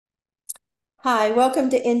Hi,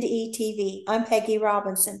 welcome to NDE TV. I'm Peggy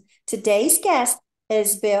Robinson. Today's guest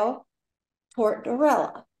is Bill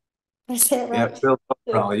Tortorella. Did I say it Yeah, right? Bill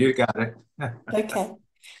Tortorella, you got it. Okay.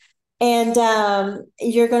 And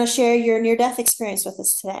you're going to share your near-death experience with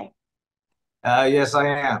us today. Yes, I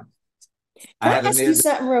am. I Can I had a ask you near.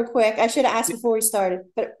 something real quick? I should have asked before we started,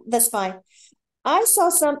 but that's fine. I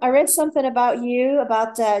read something about you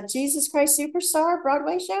about Jesus Christ Superstar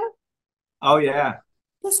Broadway show. Oh yeah,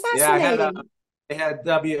 That's yeah. fascinating. I had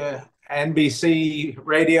WNBC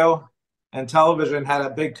radio and television had a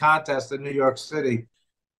big contest in New York City.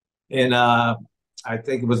 In I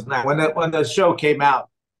think it was when the show came out.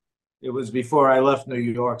 It was before I left New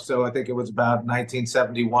York, so I think it was about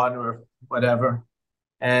 1971 or whatever.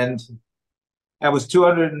 And that was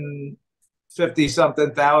 250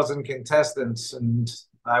 something thousand contestants, and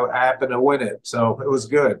I happened to win it, so it was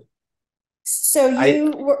good. So I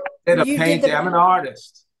did a you did painting. I'm an the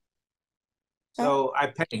artist, huh? so I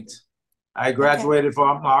paint. I Okay. graduated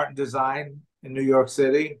from art and design in New York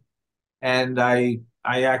City, and I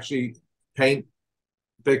actually paint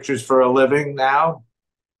pictures for a living now.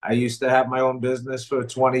 I used to have my own business for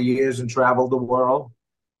 20 years and traveled the world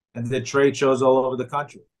and did trade shows all over the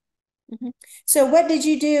country. Mhm. So what did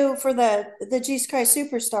you do for the Jesus Christ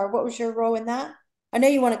Superstar? What was your role in that? I know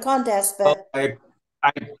you won a contest, Well, but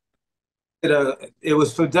I did it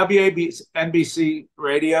was for WABC, NBC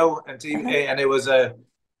radio and uh-huh. TV, and it was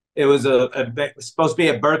supposed to be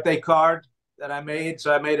a birthday card that I made.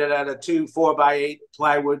 So I made it out of two 4x8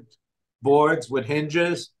 plywood boards with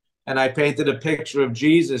hinges, and I painted a picture of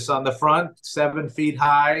Jesus on the front, 7 feet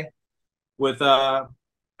high, with a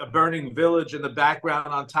burning village in the background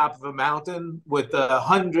on top of a mountain, with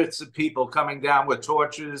hundreds of people coming down with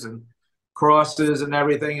torches and crosses and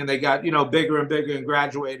everything, and they got bigger and bigger and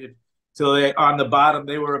graduated till they on the bottom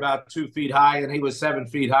they were about 2 feet high, and he was 7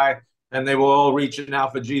 feet high, and they were all reaching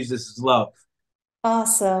out for Jesus' love.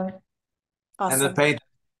 Awesome. And the Awesome. paint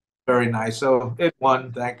very nice. So it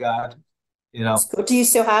won, thank God. You That's know, cool. Do you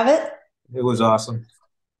still have it? it was awesome.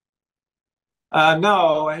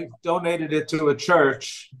 No, I donated it to a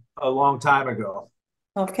church a long time ago.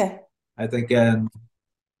 Okay. I think in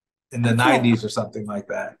the Okay. 90s or something like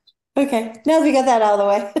that. Okay. Now that we got that out of the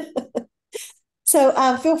way. So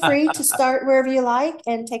feel free to start wherever you like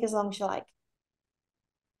and take as long as you like.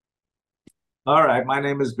 All right, my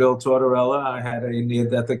name is Bill Tortorella. I had a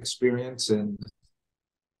near-death experience in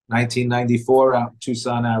 1994 out in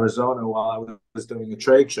Tucson, Arizona, while I was doing a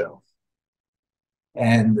trade show.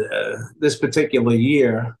 And this particular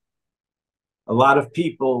year, a lot of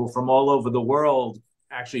people from all over the world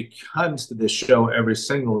actually comes to this show every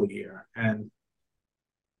single year, and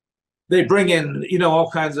they bring in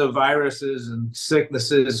all kinds of viruses and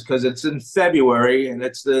sicknesses because it's in February and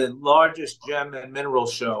it's the largest gem and mineral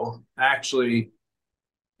show actually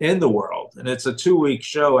in the world, and it's a 2 week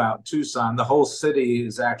show out in Tucson. The whole city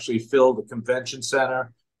is actually filled. The convention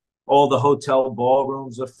center, all the hotel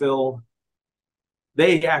ballrooms are filled.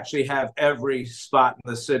 They actually have every spot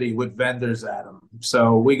in the city with vendors at them.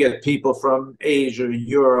 So we get people from Asia,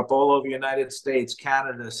 Europe, all over the United States,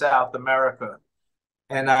 Canada, South America.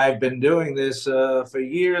 And I've been doing this for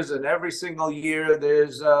years, and every single year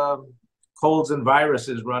there's colds and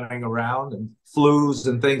viruses running around and flus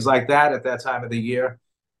and things like that at that time of the year.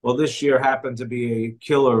 Well, this year happened to be a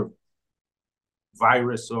killer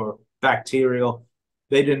virus or bacterial.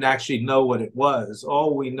 They didn't actually know what it was.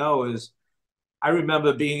 All we know is I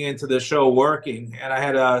remember being into the show working, and I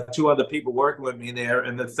had two other people working with me there.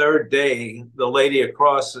 And the third day, the lady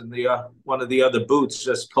across in the one of the other booths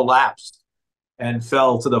just collapsed and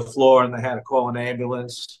fell to the floor, and they had to call an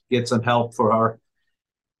ambulance, get some help for her.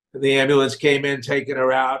 The ambulance came in, taking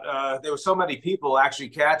her out. There were so many people actually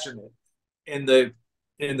catching it in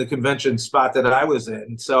the convention spot that I was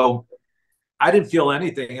in. So I didn't feel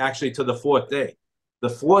anything actually to the fourth day. The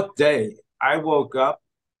fourth day, I woke up.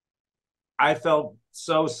 I felt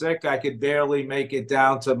so sick I could barely make it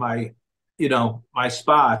down to my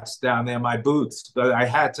spots down there, my booths. But I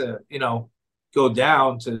had to, go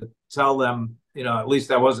down to tell them, at least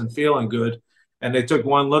I wasn't feeling good. And they took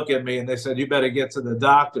one look at me and they said, "You better get to the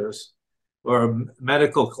doctors or a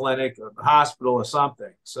medical clinic or hospital or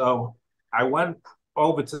something." So I went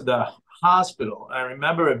over to the hospital. I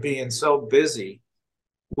remember it being so busy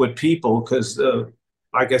with people because,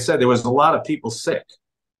 like I said, there was a lot of people sick,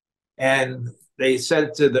 and they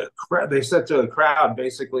said to the crowd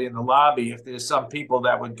basically in the lobby, if there's some people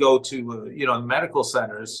that would go to medical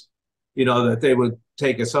centers, that they would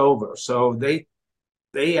take us over. So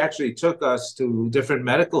they actually took us to different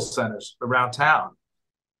medical centers around town.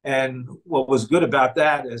 And what was good about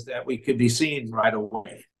that is that we could be seen right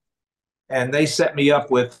away. and they set me up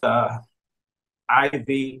with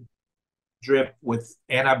IV drip with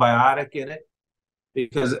antibiotic in it,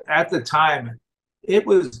 because at the time it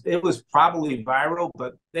was probably viral,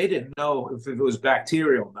 but they didn't know if it was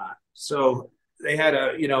bacterial or not. So they had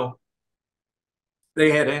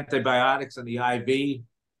they had antibiotics in the IV.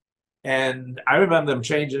 And I remember them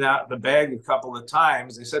changing out the bag a couple of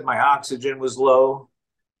times. They said my oxygen was low.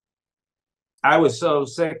 I was so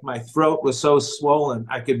sick, my throat was so swollen,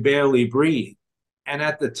 I could barely breathe. And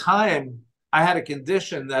at the time, I had a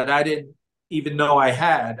condition that I didn't even know I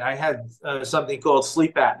had. I had something called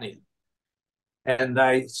sleep apnea. And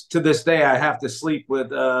to this day, I have to sleep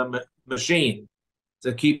with a machine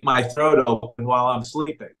to keep my throat open while I'm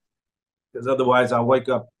sleeping, because otherwise I'll wake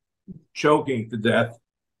up choking to death.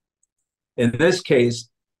 In this case,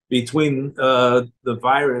 between the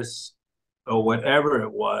virus or whatever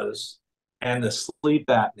it was and the sleep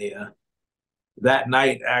apnea, that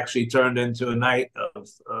night actually turned into a night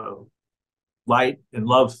of light and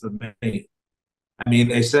love for me. I mean,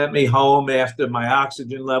 they sent me home after my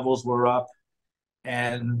oxygen levels were up,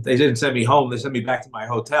 and they didn't send me home. They sent me back to my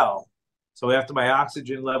hotel. So after my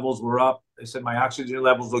oxygen levels were up, they said my oxygen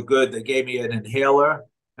levels were good. They gave me an inhaler,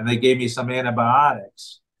 and they gave me some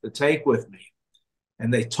antibiotics to take with me.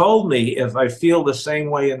 And they told me if I feel the same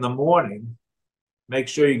way in the morning, make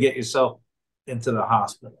sure you get yourself into the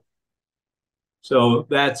hospital. So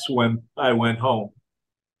that's when I went home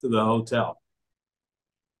to the hotel.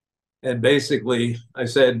 And basically, I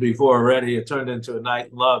said before already, it turned into a night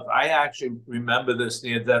in love. I actually remember this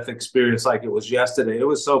near-death experience like it was yesterday. It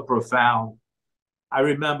was so profound. I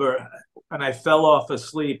remember when I fell off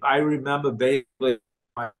asleep, I remember basically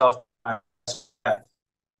myself,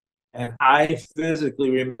 and I physically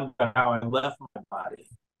remember how I left my body.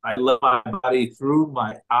 I left my body through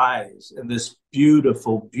my eyes in this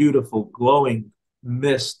beautiful, beautiful glowing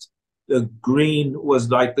mist. The green was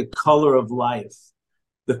like the color of life.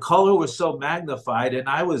 The color was so magnified, and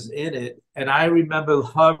I was in it. And I remember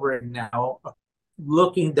hovering now,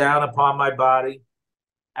 looking down upon my body.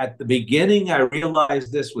 At the beginning, I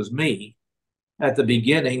realized this was me at the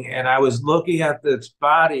beginning, and I was looking at this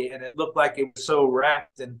body, and it looked like it was so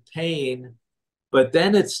wrapped in pain, but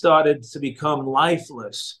then it started to become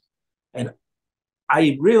lifeless. And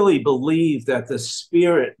I really believe that the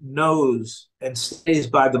spirit knows and stays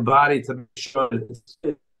by the body to make sure that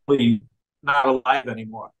it's really not alive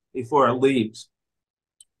anymore before it leaves.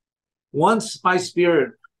 Once my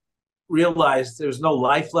spirit realized there's no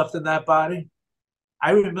life left in that body,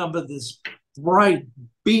 I remember this bright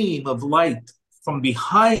beam of light from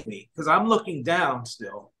behind me, because I'm looking down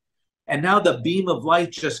still. And now the beam of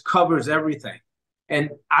light just covers everything. And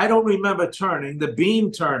I don't remember turning. The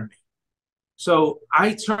beam turned me. So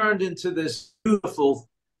I turned into this beautiful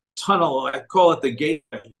tunnel. I call it the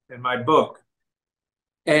gateway in my book.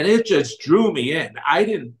 And it just drew me in. I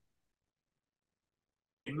didn't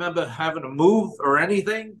remember having to move or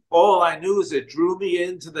anything. All I knew is it drew me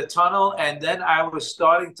into the tunnel. And then I was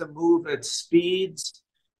starting to move at speeds.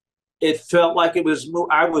 It felt like I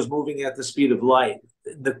was moving at the speed of light.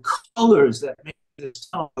 The colors that made this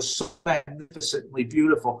tunnel was so magnificently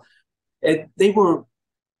beautiful. And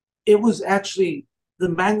it was actually the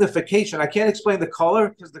magnification. I can't explain the color,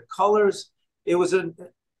 because the colors, it was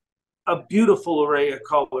a beautiful array of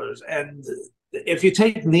colors. And if you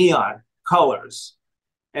take neon colors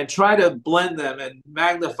and try to blend them and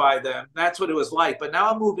magnify them, that's what it was like. But now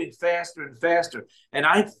I'm moving faster and faster, and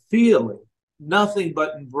I'm feeling nothing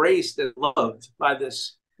but embraced and loved by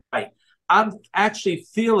this light. I'm actually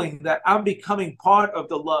feeling that I'm becoming part of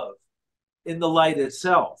the love in the light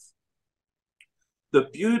itself. The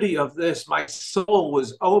beauty of this, my soul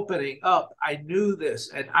was opening up. I knew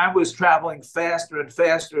this, and I was traveling faster and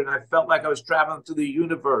faster, and I felt like I was traveling through the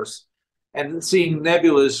universe and seeing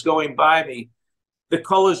nebulas going by me. The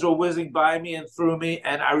colors were whizzing by me and through me,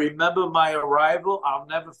 and I remember my arrival. I'll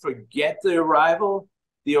never forget the arrival.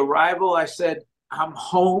 The arrival, I said, I'm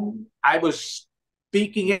home. I was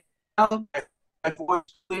speaking it out. My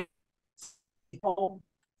voice, home.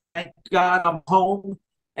 Thank God I'm home.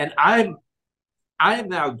 And I am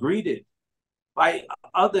now greeted by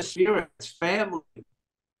other spirits, family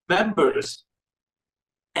members.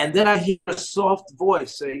 And then I hear a soft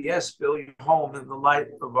voice say, yes, Bill, you're home in the light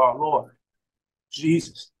of our Lord,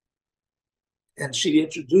 Jesus. And she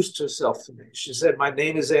introduced herself to me. She said, my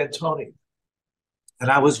name is Antonia, and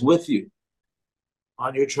I was with you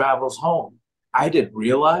on your travels home. I didn't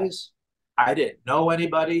realize. I didn't know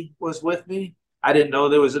anybody was with me. I didn't know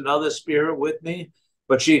there was another spirit with me.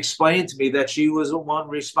 But she explained to me that she was the one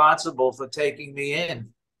responsible for taking me in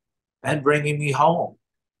and bringing me home.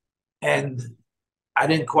 And I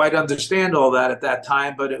didn't quite understand all that at that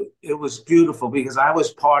time, but it was beautiful because I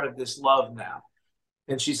was part of this love now.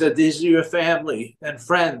 And she said, "These are your family and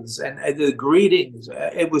friends," and the greetings.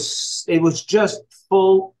 It was just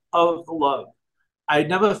full of love. I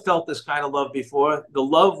never felt this kind of love before. The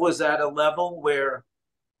love was at a level where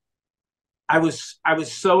I was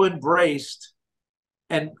so embraced,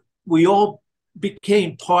 and we all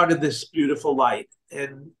became part of this beautiful light.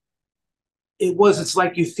 And it's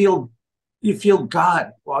like you feel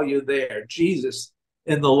God while you're there, Jesus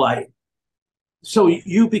in the light. So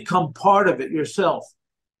you become part of it yourself.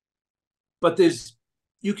 But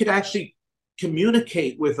you could actually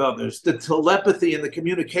communicate with others. The telepathy and the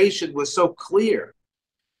communication was so clear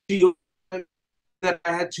that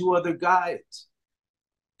I had two other guides.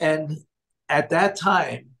 And at that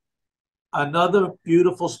time, another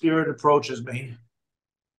beautiful spirit approaches me,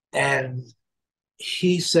 and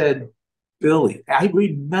he said, "Billy," I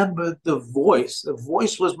remember the voice. The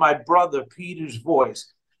voice was my brother Peter's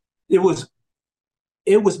voice. It was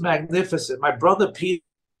magnificent. My brother Peter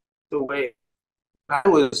away. I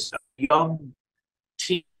was a young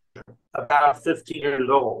teenager, about 15 years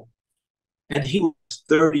old, and he was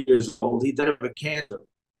 30 years old. He died of cancer,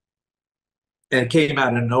 and it came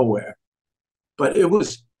out of nowhere. But it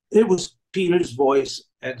was Peter's voice,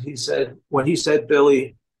 and when he said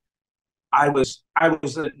Billy, I was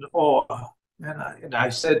in awe, and I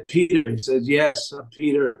said Peter. He said, "Yes,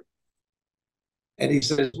 Peter." And he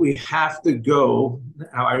says, "We have to go."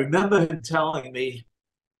 Now I remember him telling me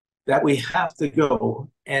that we have to go.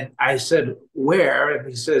 And I said, "Where?" And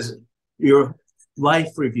he says, "Your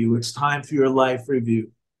life review. It's time for your life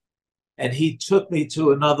review." And he took me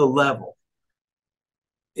to another level.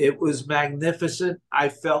 It was magnificent. I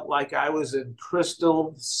felt like I was in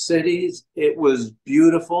crystal cities. It was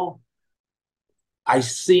beautiful. I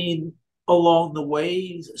seen along the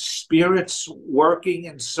way spirits working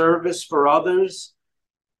in service for others.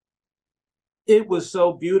 It was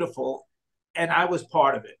so beautiful, and I was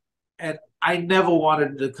part of it. And I never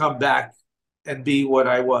wanted to come back and be what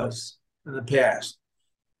I was in the past.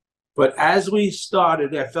 But as we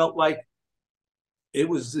started, I felt like it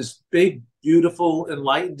was this big, beautiful,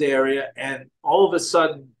 enlightened area. And all of a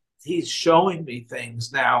sudden, he's showing me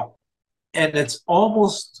things now. And it's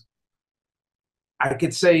almost, I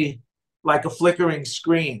could say, like a flickering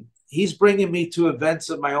screen. He's bringing me to events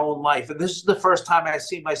of my own life. And this is the first time I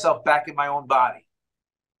see myself back in my own body.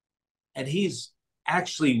 And he's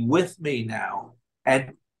actually with me now.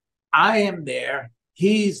 And I am there.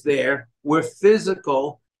 He's there. We're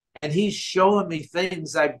physical. And he's showing me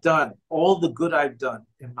things I've done, all the good I've done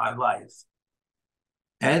in my life.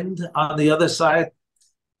 And on the other side,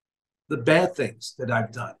 the bad things that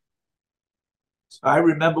I've done. So I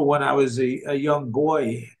remember when I was a young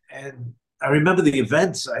boy, and I remember the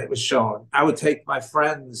events I was shown. I would take my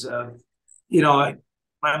friends, my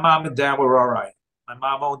mom and dad were all right. My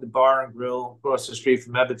mom owned a bar and grill across the street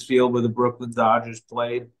from Ebbets Field where the Brooklyn Dodgers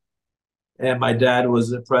played. And my dad was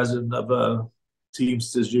the president of a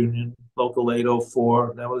Teamsters Union, Local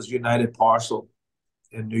 804. That was United Parcel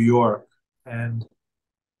in New York. And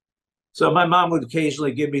so my mom would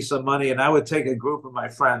occasionally give me some money, and I would take a group of my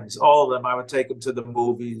friends, all of them, I would take them to the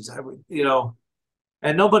movies. I would,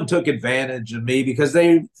 and no one took advantage of me because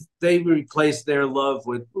they replaced their love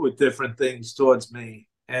with different things towards me.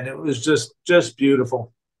 And it was just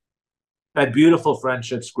beautiful. I had beautiful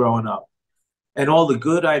friendships growing up, and all the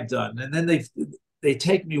good I've done. And then they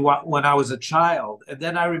take me when I was a child, and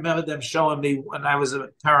then I remember them showing me when I was a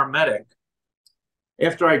paramedic.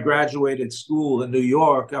 After I graduated school in New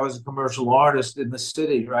York, I was a commercial artist in the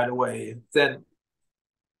city right away. Then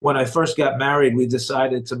when I first got married, we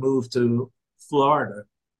decided to move to Florida.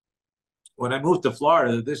 When I moved to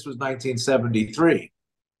Florida, this was 1973.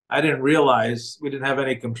 I didn't realize we didn't have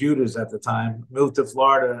any computers at the time. Moved to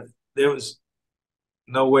Florida, there was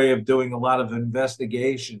no way of doing a lot of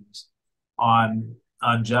investigations on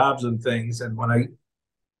jobs and things. And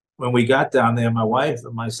when we got down there, my wife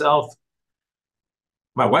and myself,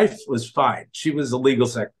 my wife was fine. She was a legal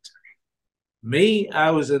secretary. Me,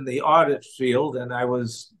 I was in the art field, and I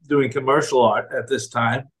was doing commercial art at this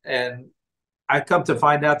time. And I come to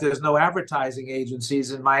find out there's no advertising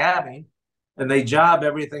agencies in Miami, and they job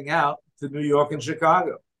everything out to New York and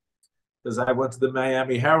Chicago. Because I went to the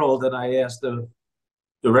Miami Herald, and I asked the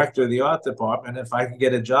director of the art department if I could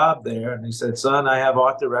get a job there. And he said, "Son, I have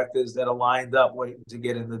art directors that are lined up waiting to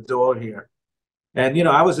get in the door here." And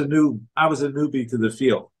I was a newbie to the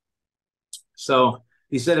field. So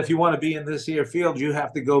he said, "If you want to be in this here field, you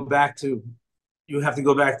have to go back to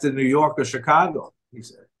New York or Chicago," he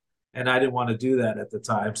said. And I didn't want to do that at the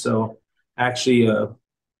time. So actually,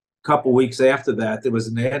 couple weeks after that, there was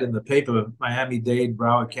an ad in the paper, Miami-Dade,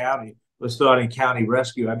 Broward County was starting county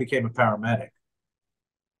rescue. I became a paramedic.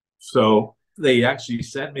 So they actually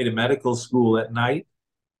sent me to medical school at night,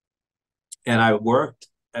 and I worked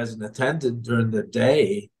as an attendant during the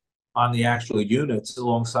day on the actual units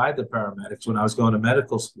alongside the paramedics when I was going to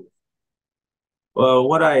medical school. Well,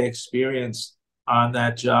 what I experienced on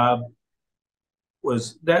that job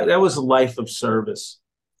was that was a life of service.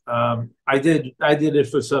 I did it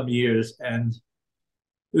for some years, and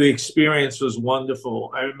the experience was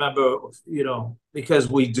wonderful. I remember, because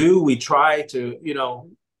we try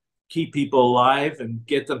to, keep people alive and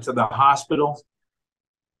get them to the hospital.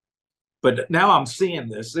 But now I'm seeing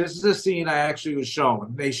this. This is a scene I actually was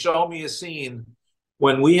shown. They showed me a scene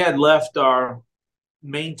when we had left our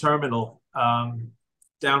main terminal,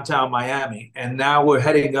 downtown Miami, and now we're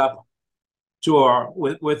heading up to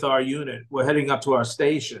with our unit. We're heading up to our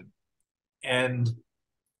station, and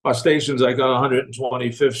our station's like on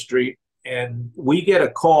 125th Street, and we get a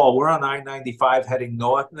call. We're on I-95 heading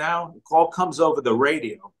north now. The call comes over the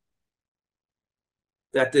radio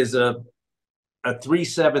that there's a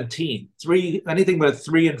 317. Anything with a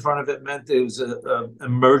 3 in front of it meant it was an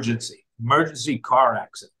emergency car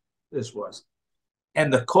accident. This was.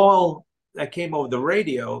 And the call that came over the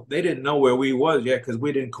radio, they didn't know where we was yet because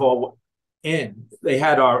we didn't call in. They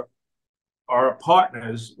had our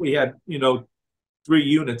partners. We had, 3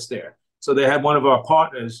 units there. So they had one of our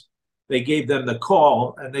partners. They gave them the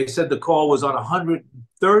call, and they said the call was on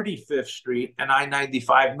 135th Street and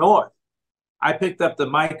I-95 North. I picked up the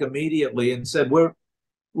mic immediately and said, we're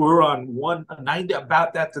on 190.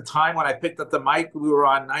 About at the time when I picked up the mic, we were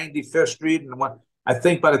on 95th Street. And I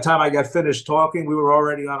think by the time I got finished talking, we were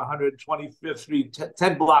already on 125th Street,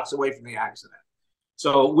 10 blocks away from the accident.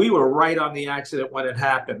 So we were right on the accident when it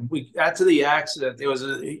happened. We got to the accident. There was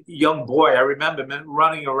a young boy, I remember him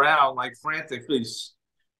running around like frantically,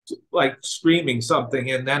 like screaming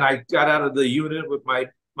something. And then I got out of the unit with my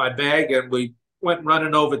bag, and we went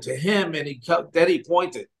running over to him, and then he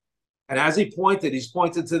pointed. And as he pointed, he's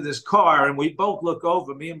pointed to this car, and we both look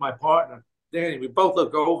over, me and my partner, Danny, we both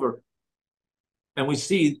look over, and we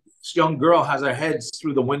see this young girl has her head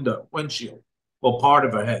through the windshield. Well, part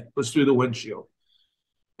of her head was through the windshield.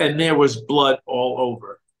 And there was blood all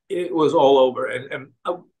over. It was all over. And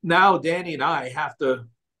now Danny and I have to,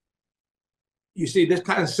 you see, this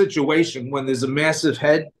kind of situation, when there's a massive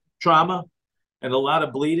head trauma and a lot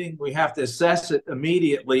of bleeding, we have to assess it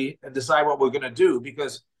immediately and decide what we're going to do.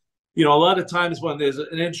 Because, a lot of times when there's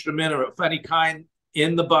an instrument of any kind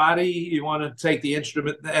in the body, you want to take the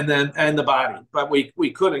instrument and the body. But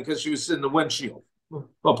we couldn't because she was in the windshield.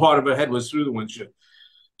 Well, part of her head was through the windshield.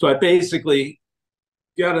 So I basically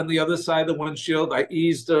got on the other side of the windshield. I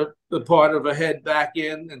eased the part of her head back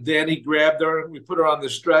in, and Danny grabbed her. We put her on the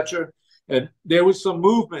stretcher, and there was some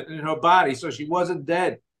movement in her body, so she wasn't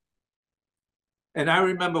dead. And I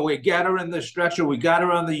remember we got her in the stretcher, we got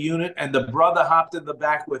her on the unit, and the brother hopped in the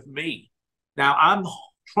back with me. Now I'm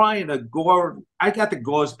trying to I got the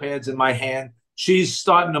gauze pads in my hand. She's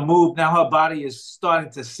starting to move. Now her body is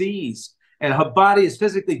starting to seize, and her body is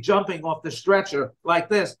physically jumping off the stretcher like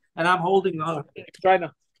this. And I'm holding her,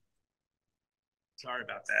 sorry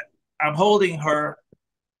about that. I'm holding her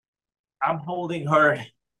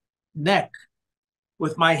neck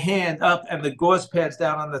with my hand up and the gauze pads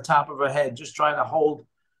down on the top of her head, just trying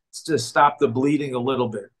to stop the bleeding a little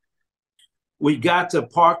bit. We got to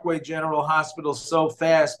Parkway General Hospital so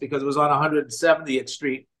fast because it was on 170th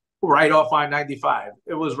Street, right off I-95.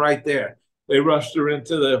 It was right there. They rushed her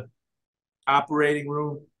into the operating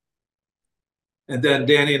room. And then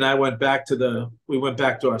Danny and I went back to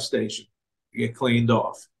our station to get cleaned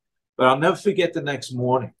off. But I'll never forget the next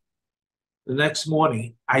morning. The next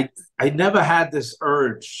morning, I never had this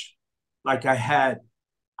urge like I had.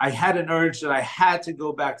 I had an urge that I had to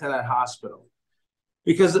go back to that hospital.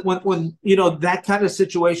 Because when that kind of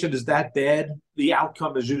situation is that bad, the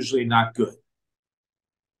outcome is usually not good.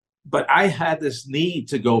 But I had this need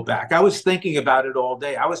to go back. I was thinking about it all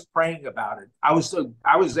day. I was praying about it. I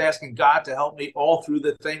was asking God to help me all through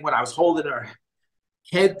the thing. When I was holding her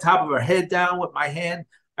head, top of her head down with my hand,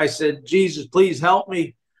 I said, Jesus, please help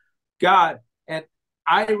me, God. And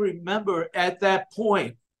I remember at that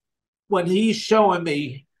point when he's showing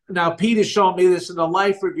me, now Peter's showing me this in the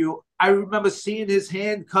life review, I remember seeing his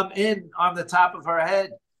hand come in on the top of her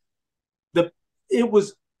head.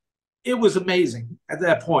 It was amazing at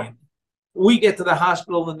that point. We get to the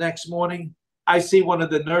hospital the next morning. I see one of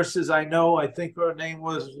the nurses I know. I think her name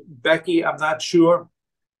was Becky. I'm not sure.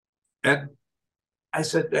 And I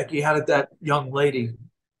said, Becky, how did that young lady,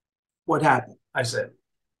 what happened? I said,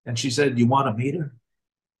 and she said, you want to meet her?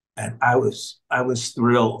 And I was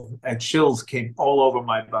thrilled, and chills came all over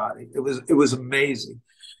my body. It was amazing.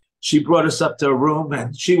 She brought us up to a room,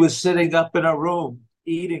 and she was sitting up in a room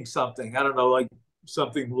eating something. I don't know, like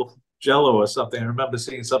something Jello or something. I remember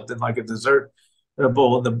seeing something like a dessert in a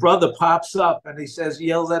bowl. And the brother pops up and he says,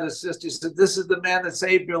 yells at his sister, he said, "This is the man that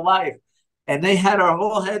saved your life." And they had her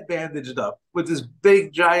whole head bandaged up with this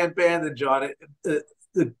big giant bandage on it.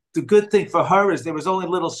 The good thing for her is there was only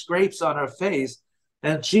little scrapes on her face,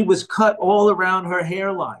 and she was cut all around her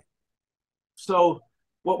hairline. So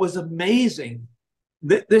what was amazing,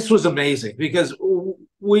 this was amazing because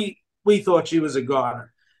we thought she was a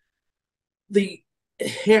goner. The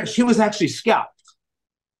hair, she was actually scalped.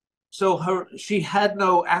 So she had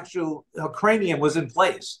no actual, her cranium was in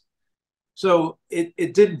place. So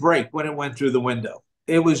it didn't break when it went through the window.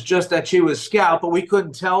 It was just that she was scalped, but we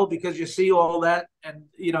couldn't tell because you see all that, and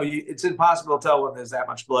it's impossible to tell when there's that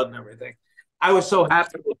much blood and everything. I was so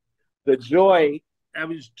happy with the joy. I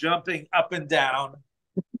was jumping up and down.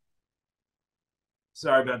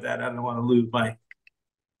 Sorry about that. I don't want to lose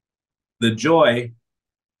the joy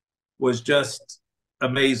was just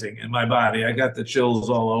amazing in my body. I got the chills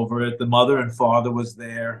all over it. The mother and father was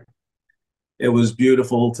there. It was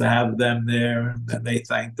beautiful to have them there, and they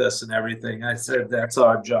thanked us and everything. I said, that's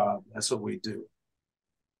our job. That's what we do.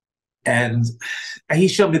 And he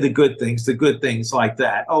showed me the good things like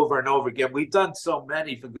that over and over again. We've done so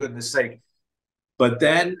many, for goodness sake. But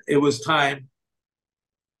then it was time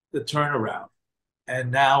to turn around.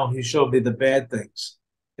 And now he showed me the bad things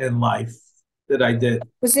in life that I did.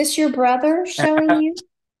 Was this your brother showing you?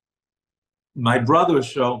 My brother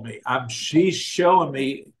showed me. She's showing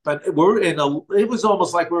me, but it was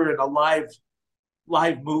almost like we're in a live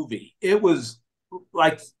movie. It was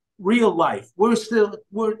like real life. We're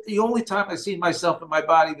the only time I seen myself in my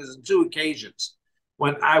body was on 2 occasions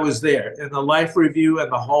when I was there in the life review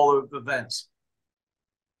and the hall of events.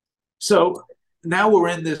 So now we're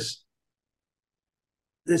in this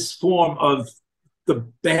form of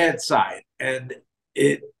the bad side, and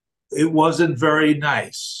it wasn't very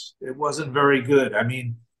nice. It wasn't very good. I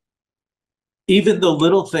mean, even the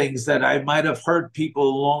little things that I might have hurt people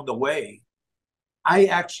along the way, I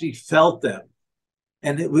actually felt them.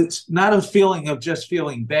 And it was not a feeling of just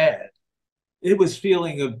feeling bad. It was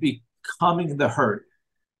feeling of becoming the hurt.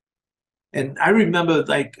 And I remember,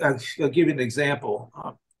 like, I'll give you an example.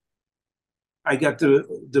 I got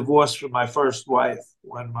divorced from my first wife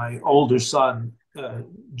when my older son,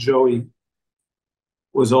 Joey,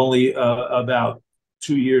 was only about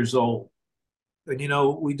 2 years old. And,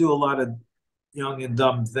 we do a lot of young and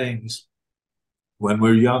dumb things when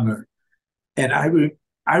we're younger. And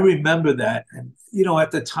I remember that. And,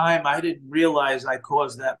 at the time, I didn't realize I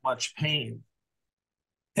caused that much pain.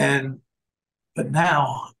 But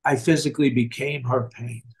now I physically became her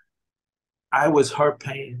pain. I was her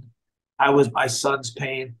pain. I was my son's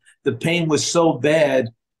pain. The pain was so bad.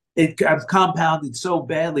 It got compounded so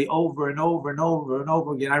badly over and over and over and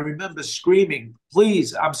over again. I remember screaming,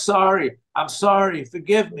 "Please, I'm sorry,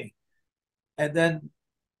 forgive me." And then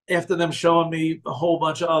after them showing me a whole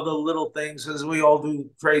bunch of other little things, as we all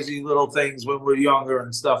do crazy little things when we're younger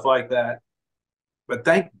and stuff like that. But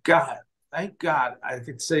thank God, I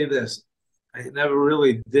could say this. I never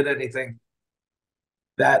really did anything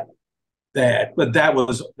that bad, but that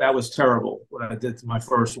was terrible what I did to my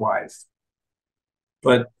first wife.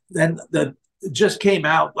 But then it just came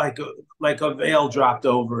out like a veil dropped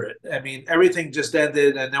over it. I mean, everything just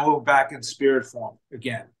ended, and then we're back in spirit form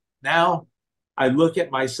again. Now I look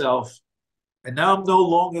at myself, and now I'm no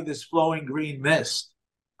longer this flowing green mist.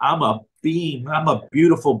 I'm a beam. I'm a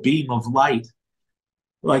beautiful beam of light,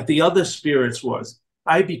 like the other spirits was.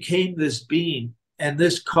 I became this beam, and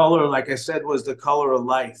this color, like I said, was the color of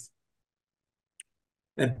life.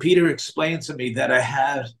 And Peter explained to me that I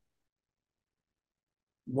had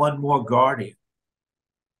one more guardian.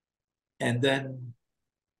 And then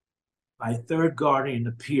my third guardian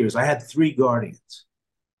appears. I had 3 guardians.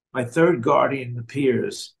 My third guardian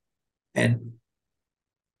appears, and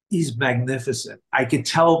he's magnificent. I could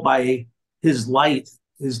tell by his light,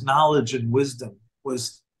 his knowledge and wisdom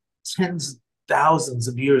was tens of thousands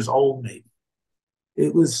of years old, maybe. He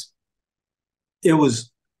was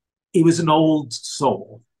an old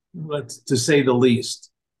soul, to say the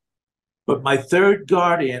least. But my third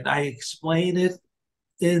guardian, I explain it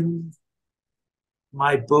in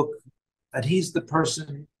my book, that he's the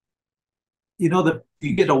person, that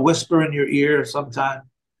you get a whisper in your ear sometime.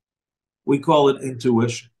 We call it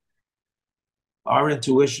intuition. Our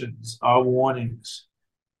intuitions, our warnings.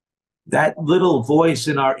 That little voice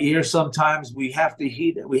in our ear, sometimes we have to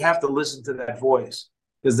heed it. We have to listen to that voice.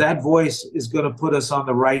 because that voice is going to put us on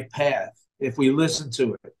the right path if we listen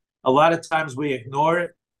to it. A lot of times we ignore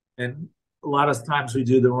it, and a lot of times we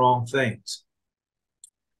do the wrong things.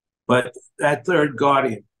 But that third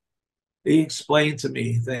guardian, he explained to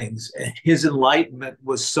me things, and his enlightenment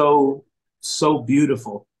was so, so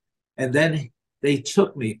beautiful. And then they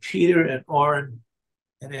took me, Peter and Oren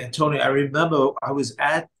and Antonio. I remember I was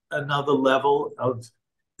at another level of,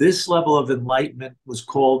 this level of enlightenment was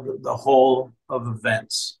called the Hall of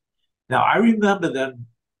Events. Now, I remember them.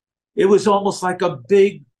 It was almost like a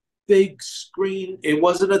big, big screen. It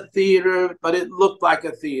wasn't a theater, but it looked like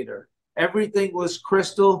a theater. Everything was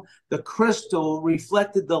crystal. The crystal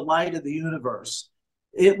reflected the light of the universe.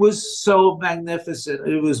 It was so magnificent.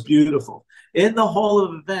 It was beautiful. In the Hall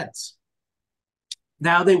of Events,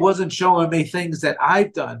 now they wasn't showing me things that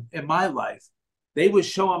I've done in my life. They were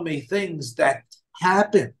showing me things that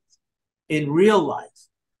happened in real life.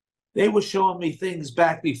 They were showing me things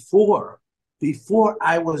back before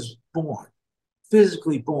I was born,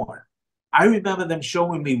 physically born. I remember them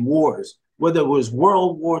showing me wars, whether it was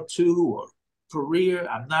World War II or Korea,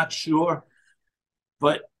 I'm not sure.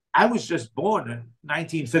 But I was just born in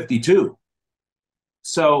 1952.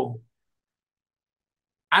 So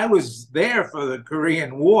I was there for the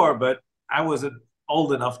Korean War, but I wasn't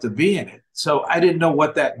old enough to be in it. So I didn't know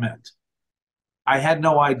what that meant. I had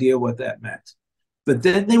no idea what that meant. But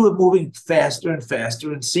then they were moving faster and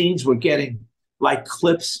faster, and scenes were getting like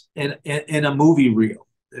clips in a movie reel.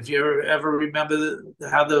 If you ever remember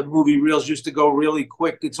how the movie reels used to go really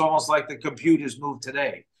quick, it's almost like the computers move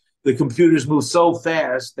today. The computers move so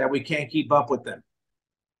fast that we can't keep up with them.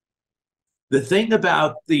 The thing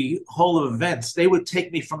about the Hall of Events, they would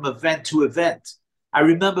take me from event to event. I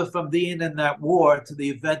remember from being in that war to the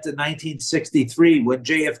event in 1963 when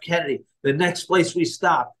JF Kennedy, the next place we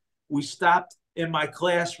stopped in my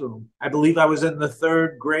classroom. I believe I was in the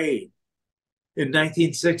third grade in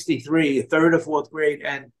 1963, third or fourth grade.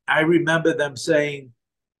 And I remember them saying,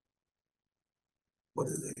 what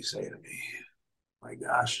did they say to me? My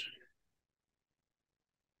gosh.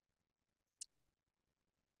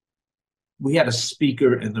 We had a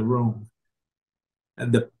speaker in the room,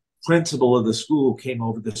 and the principal of the school came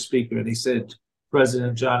over the speaker and he said,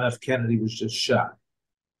 President John F. Kennedy was just shot.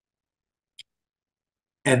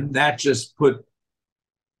 And that just put,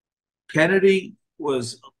 Kennedy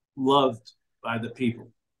was loved by the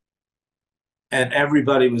people. And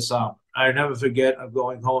everybody was solemn. I never forget of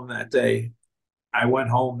going home that day. I went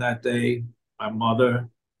home that day, my mother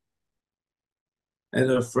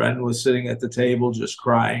and a friend was sitting at the table just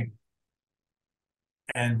crying.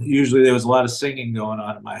 And usually there was a lot of singing going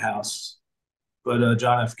on in my house. But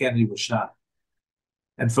John F. Kennedy was shot.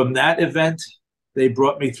 And from that event, they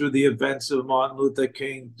brought me through the events of Martin Luther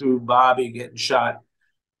King, through Bobby getting shot.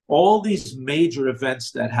 All these major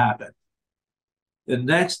events that happened. The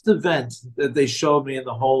next event that they showed me in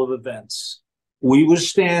the Hall of Events, we were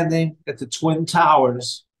standing at the Twin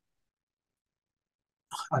Towers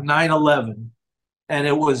on 9/11. And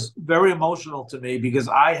it was very emotional to me because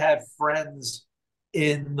I had friends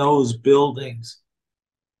in those buildings.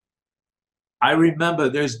 I remember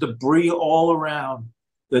there's debris all around.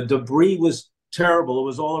 The debris was terrible. It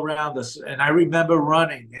was all around us. And I remember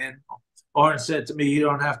running, and Oren said to me, you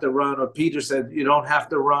don't have to run. Or Peter said, you don't have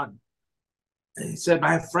to run. And he said,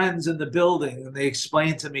 I have friends in the building. And they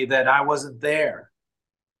explained to me that I wasn't there.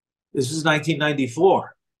 This was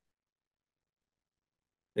 1994.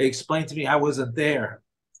 They explained to me I wasn't there.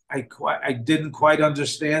 I didn't quite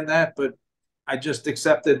understand that, but I just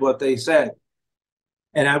accepted what they said.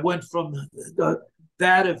 And I went from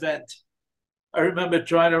that event. I remember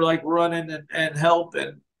trying to like run in and help,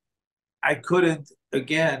 and I couldn't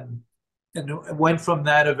again. And went from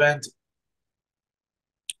that event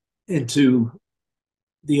into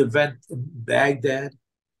the event in Baghdad.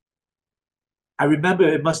 I remember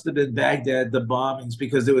it must have been Baghdad, the bombings,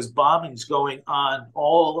 because there was bombings going on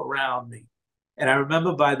all around me. And I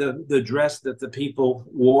remember by the dress that the people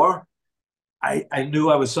wore, I knew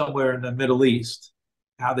I was somewhere in the Middle East,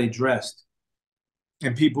 how they dressed.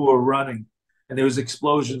 And people were running. And there was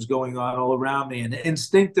explosions going on all around me. And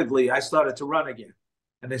instinctively, I started to run again.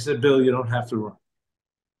 And they said, Bill, you don't have to run.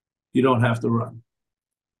 You don't have to run.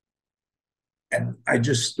 And I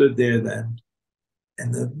just stood there then.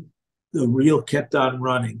 And the reel kept on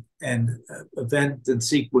running. And event and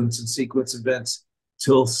sequence events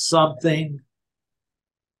till something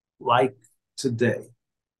like today.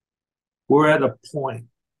 We're at a point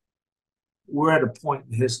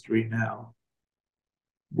in history now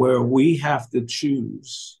where we have to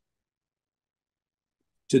choose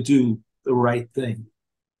to do the right thing.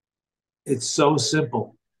 It's so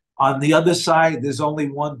simple. On the other side, there's only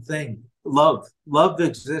one thing: love. Love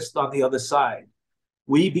exists on the other side.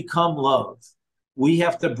 We become love. We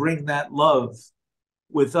have to bring that love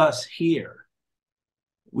with us here.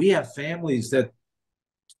 We have families that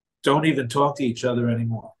don't even talk to each other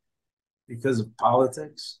anymore because of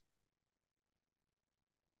politics.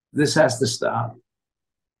 This has to stop.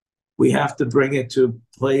 We have to bring it to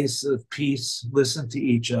a place of peace, listen to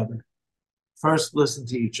each other. First, listen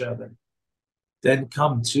to each other, then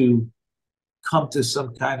come to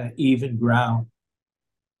some kind of even ground.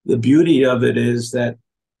 The beauty of it is that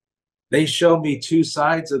they show me two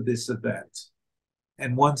sides of this event,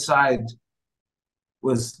 and one side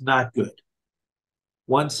was not good.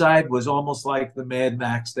 One side was almost like the Mad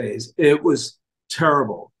Max days. It was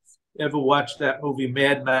terrible. Ever watched that movie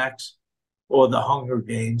Mad Max or The Hunger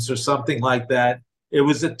Games or something like that? It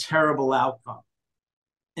was a terrible outcome.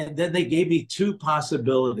 And then they gave me two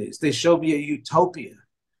possibilities. They showed me a utopia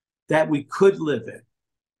that we could live in.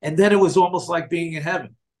 And then it was almost like being in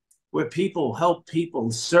heaven, where people help people,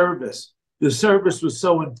 service. The service was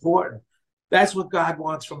so important. That's what God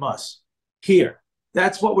wants from us here.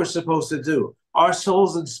 That's what we're supposed to do. Our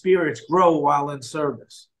souls and spirits grow while in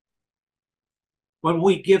service. When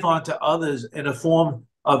we give onto others in a form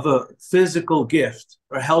of a physical gift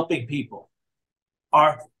or helping people,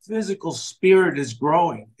 our physical spirit is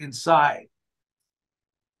growing inside.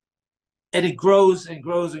 And it grows and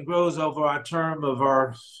grows and grows over our term of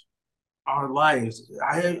our lives.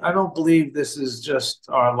 I don't believe this is just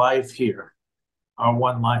our life here, our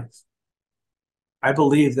one life. I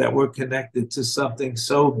believe that we're connected to something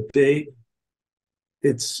so big,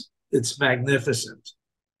 it's magnificent.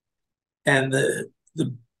 And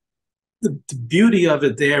the beauty of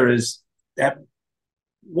it there is that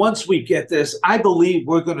once we get this, I believe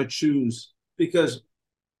we're going to choose, because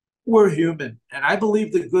we're human, and I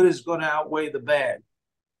believe the good is going to outweigh the bad.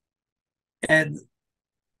 And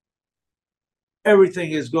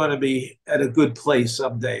everything is going to be at a good place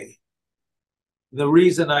someday. The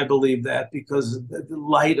reason I believe that, because the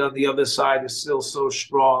light on the other side is still so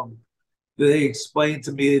strong. They explained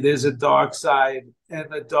to me there's a dark side, and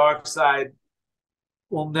the dark side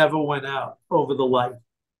will never win out over the light.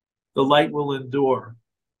 The light will endure.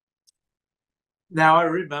 Now I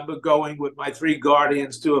remember going with my 3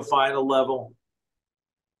 guardians to a final level.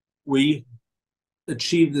 We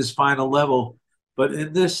achieved this final level, but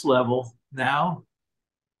in this level now,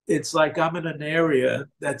 it's like I'm in an area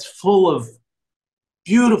that's full of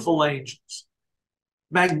beautiful angels,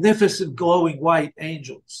 magnificent glowing white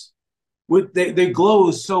angels. Their glow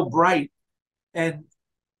is so bright, and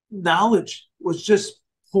knowledge was just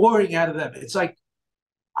pouring out of them. It's like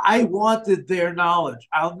I wanted their knowledge.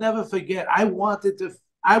 I'll never forget. I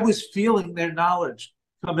was feeling their knowledge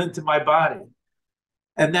come into my body.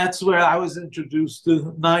 And that's where I was introduced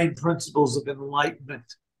to 9 principles of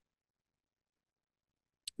enlightenment.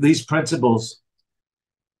 These principles,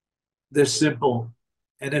 they're simple.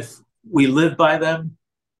 And if we live by them,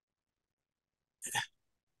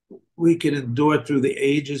 we can endure through the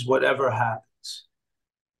ages, whatever happens.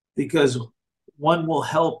 Because one will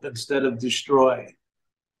help instead of destroy.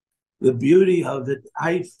 The beauty of it,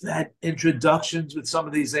 I've had introductions with some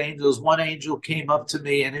of these angels. One angel came up to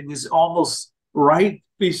me, and it was almost right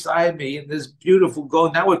beside me in this beautiful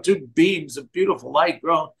gold. Now with 2 beams of beautiful light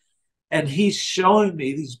growing. And he's showing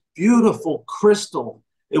me these beautiful crystal.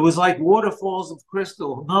 It was like waterfalls of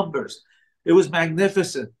crystal numbers. It was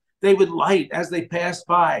magnificent. They would light as they passed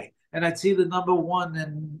by. And I'd see the number 1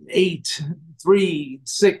 and 8, 3,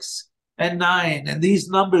 6, and 9. And these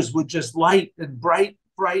numbers would just light and bright,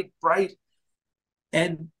 bright, bright.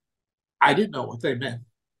 And I didn't know what they meant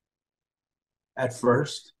at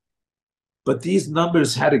first. But these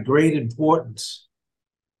numbers had a great importance.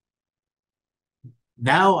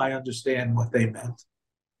 Now I understand what they meant.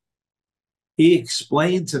 He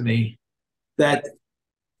explained to me that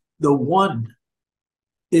the 1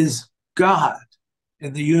 is God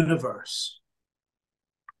in the universe.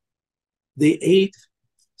 The 8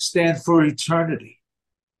 stand for eternity.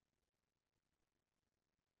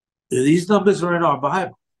 These numbers are in our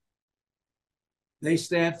Bible. They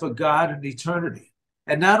stand for God and eternity.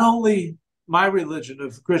 And not only my religion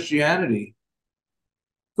of Christianity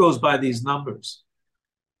goes by these numbers.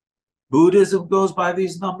 Buddhism goes by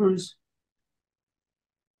these numbers.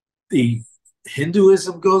 The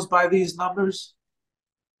Hinduism goes by these numbers.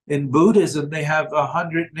 In Buddhism, they have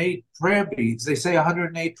 108 prayer beads. They say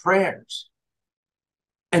 108 prayers.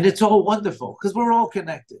 And it's all wonderful because we're all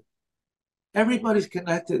connected. Everybody's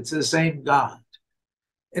connected to the same God.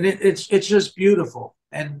 And it's just beautiful.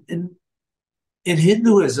 And in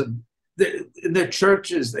Hinduism, in their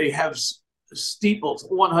churches, they have steeples,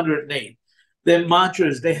 108. Then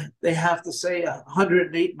mantras, they have to say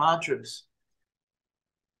 108 mantras.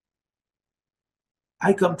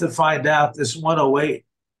 I come to find out this 108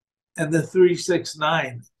 and the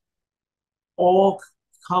 369 all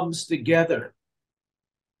comes together.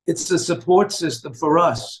 It's the support system for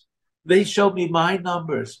us. They showed me my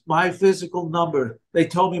numbers, my physical number. They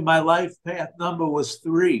told me my life path number was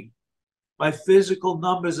 3. My physical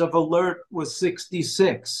numbers of alert was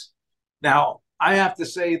 66. Now, I have to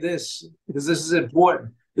say this because this is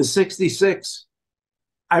important. The 66,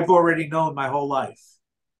 I've already known my whole life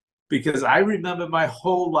because I remember my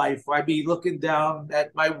whole life. I'd be looking down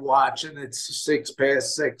at my watch and it's 6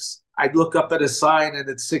 past 6. I'd look up at a sign and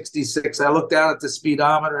it's 66. I look down at the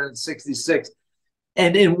speedometer and it's 66.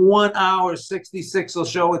 And in 1 hour, 66 will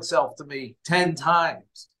show itself to me 10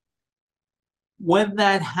 times. When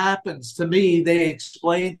that happens to me, they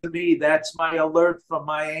explain to me that's my alert from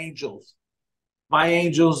my angels. My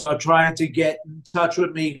angels are trying to get in touch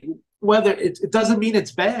with me. Whether it doesn't mean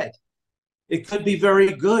it's bad. It could be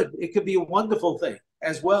very good. It could be a wonderful thing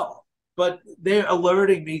as well. But they're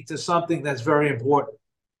alerting me to something that's very important.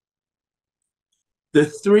 The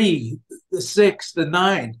 3, the 6, the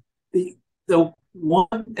 9, the 1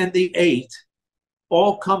 and the 8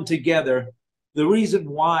 all come together. The reason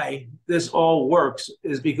why this all works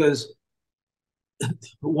is because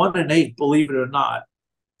 1 and 8, believe it or not,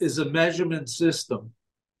 is a measurement system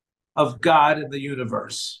of God in the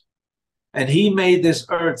universe. And he made this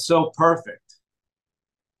earth so perfect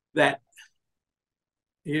that,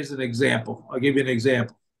 here's an example. I'll give you an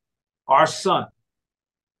example. Our sun,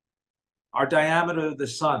 our diameter of the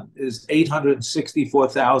sun is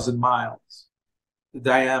 864,000 miles, the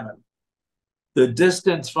diameter. The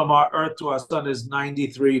distance from our Earth to our sun is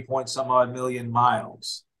 93 point some odd million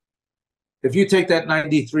miles. If you take that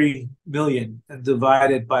 93 million and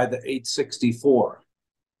divide it by the 864,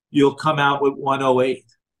 you'll come out with 108.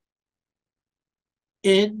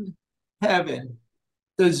 In heaven,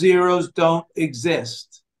 the zeros don't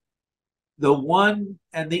exist. The 1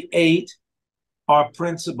 and the 8 are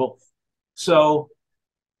principal. So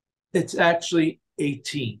it's actually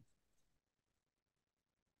 18.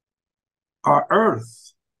 Our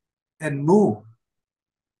Earth and moon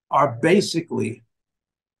are basically,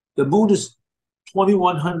 the moon is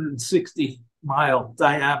 2,160 mile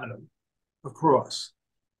diameter across.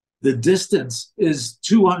 The distance is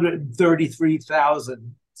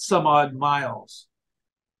 233,000 some odd miles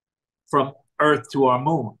from Earth to our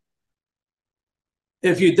moon.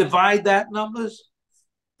 If you divide that numbers,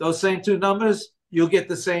 those same two numbers, you'll get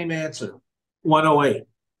the same answer, 108.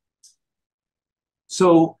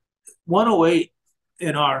 So 108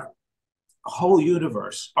 in our whole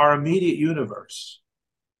universe, our immediate universe,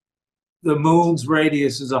 the moon's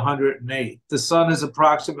radius is 108. The sun is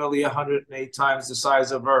approximately 108 times the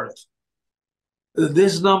size of Earth.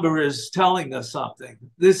 This number is telling us something.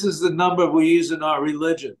 This is the number we use in our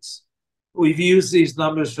religions. We've used these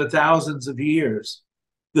numbers for thousands of years.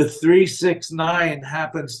 The 369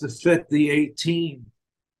 happens to fit the 18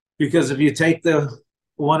 because if you take the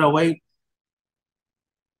 108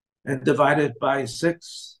 and divide it by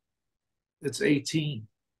 6, it's 18.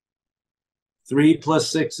 3 plus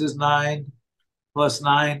 6 is 9, plus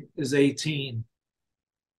 9 is 18.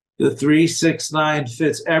 The 369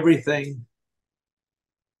 fits everything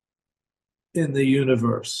in the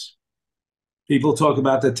universe. People talk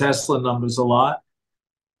about the Tesla numbers a lot.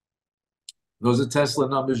 Those are Tesla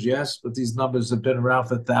numbers, yes, but these numbers have been around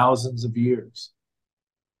for thousands of years.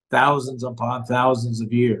 Thousands upon thousands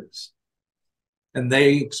of years. And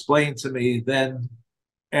they explained to me then,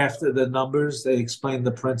 after the numbers, they explained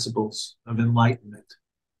the principles of enlightenment.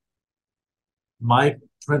 My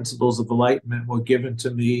principles of enlightenment were given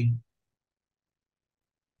to me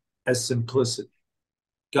as simplicity.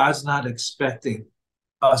 God's not expecting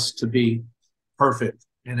us to be perfect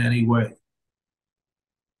in any way.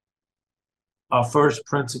 Our first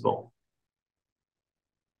principle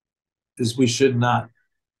is we should not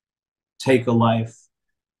take a life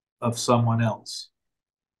of someone else,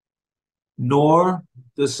 nor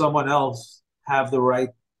does someone else have the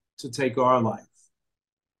right to take our life.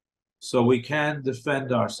 So we can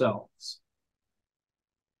defend ourselves.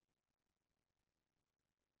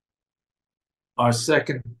 Our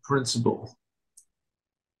second principle,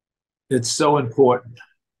 it's so important.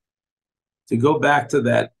 To go back to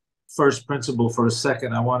that first principle for a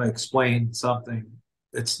second, I want to explain something.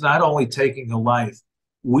 It's not only taking a life.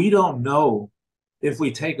 We don't know if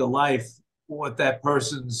we take a life what that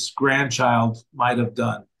person's grandchild might have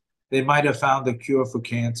done. They might have found a cure for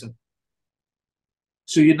cancer.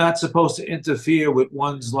 So you're not supposed to interfere with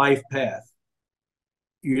one's life path.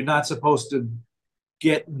 You're not supposed to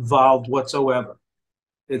get involved whatsoever.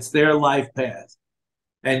 It's their life path,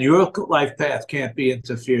 and your life path can't be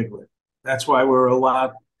interfered with. That's why we're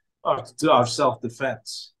allowed our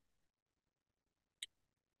self-defense.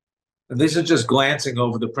 And these are just glancing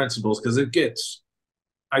over the principles because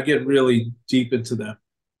I get really deep into them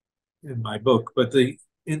in my book. But the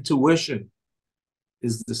intuition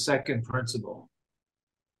is the second principle.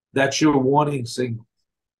 That's your warning signal.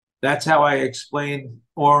 That's how I explain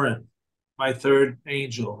Orin, my third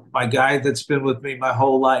angel, my guy that's been with me my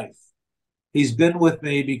whole life. He's been with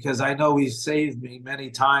me because I know he's saved me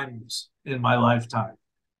many times in my lifetime.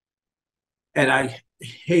 And I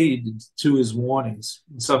hated to his warnings.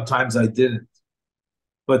 And sometimes I didn't.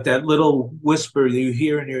 But that little whisper that you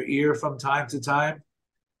hear in your ear from time to time,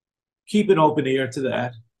 keep an open ear to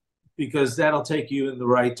that, because that'll take you in the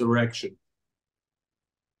right direction.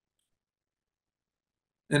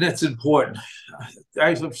 And it's important.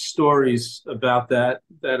 I have stories about that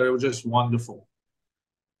are just wonderful.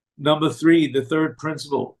 Number 3, the third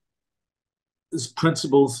principle is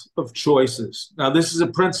principles of choices. Now, this is a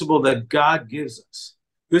principle that God gives us.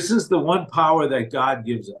 This is the one power that God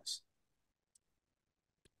gives us.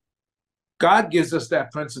 God gives us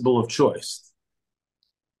that principle of choice.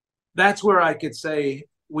 That's where I could say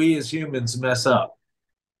we as humans mess up.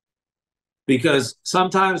 Because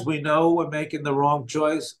sometimes we know we're making the wrong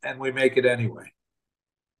choice and we make it anyway.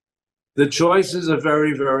 The choices are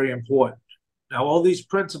very, very important. Now, all these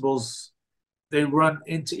principles, they run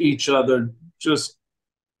into each other just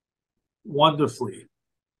wonderfully.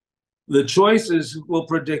 The choices will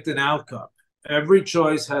predict an outcome. Every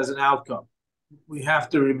choice has an outcome. We have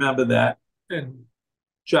to remember that and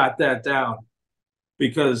jot that down,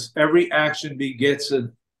 because every action begets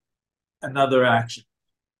another action.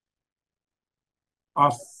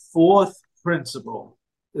 Our fourth principle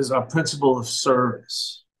is our principle of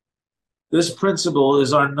service. This principle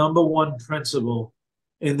is our number one principle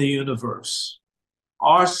in the universe.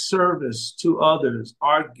 Our service to others,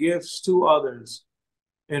 our gifts to others,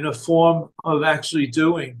 in a form of actually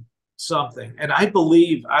doing something. And I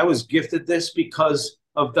believe I was gifted this because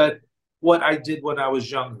of what I did when I was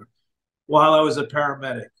younger, while I was a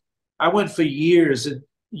paramedic. I went for years and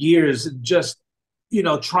years and just,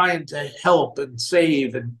 trying to help and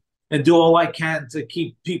save and do all I can to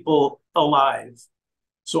keep people alive.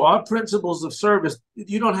 So our principles of service,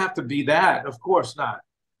 you don't have to be that, of course not.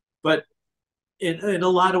 But in a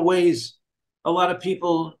lot of ways, a lot of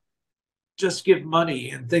people just give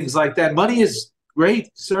money and things like that. Money is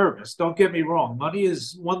great service. Don't get me wrong. Money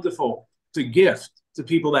is wonderful to gift to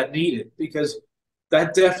people that need it, because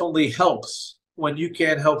that definitely helps when you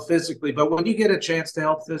can't help physically. But when you get a chance to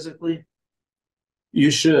help physically, you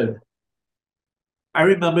should. I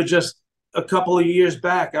remember just a couple of years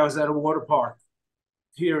back, I was at a water park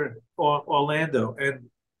here in Orlando, and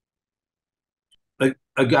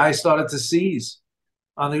a guy started to seize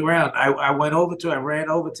on the ground. I went over to him, I ran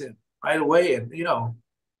over to him right away. And,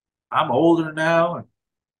 I'm older now and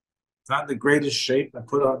not in the greatest shape. I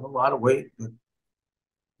put on a lot of weight,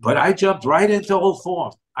 but I jumped right into old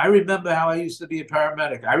form. I remember how I used to be a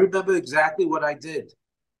paramedic. I remember exactly what I did.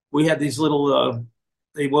 We had these little,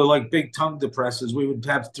 they were like big tongue depressors. We would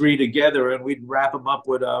have 3 together and we'd wrap them up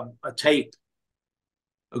with a tape,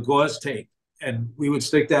 a gauze tape. And we would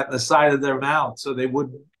stick that in the side of their mouth so they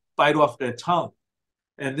wouldn't bite off their tongue.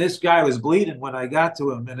 And this guy was bleeding when I got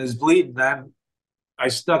to him, and his bleeding, I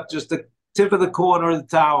stuck just the tip of the corner of the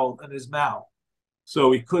towel in his mouth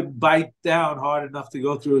so he couldn't bite down hard enough to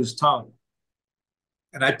go through his tongue.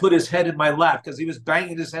 And I put his head in my lap because he was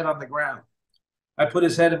banging his head on the ground. I put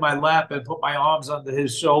his head in my lap and put my arms under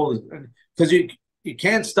his shoulders, because you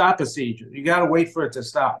can't stop a seizure. You got to wait for it to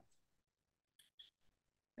stop.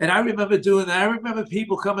 And I remember doing that. I remember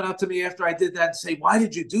people coming up to me after I did that and say, "Why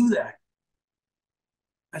did you do that?"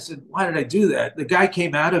 I said, "Why did I do that?" The guy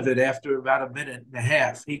came out of it after about a minute and a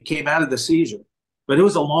half. He came out of the seizure, but it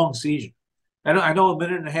was a long seizure. I know a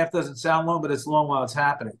minute and a half doesn't sound long, but it's long while it's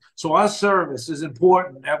happening. So our service is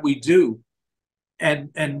important that we do and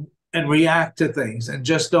react to things, and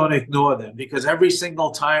just don't ignore them, because every single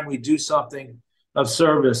time we do something of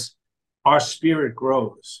service, our spirit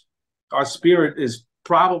grows. Our spirit is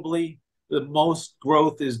probably the most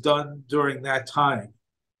growth is done during that time.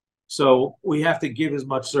 So we have to give as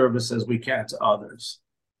much service as we can to others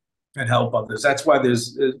and help others. That's why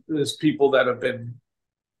there's people that have been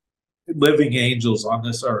living angels on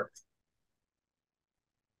this earth.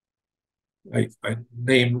 I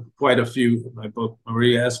named quite a few in my book: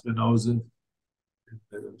 Maria Espinosa,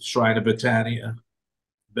 Shrine of Britannia,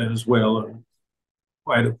 Venezuela,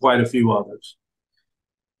 quite a few others.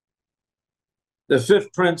 The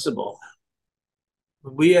fifth principle,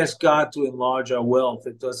 when we ask God to enlarge our wealth,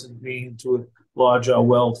 it doesn't mean to enlarge our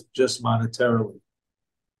wealth just monetarily.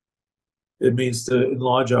 It means to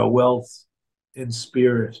enlarge our wealth in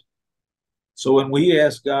spirit. So when we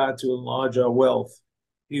ask God to enlarge our wealth,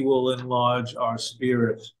 he will enlarge our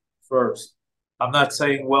spirit first. I'm not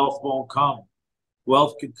saying wealth won't come.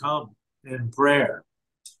 Wealth could come in prayer.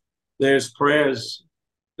 There's prayers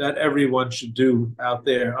that everyone should do out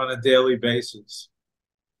there on a daily basis.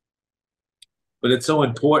 But it's so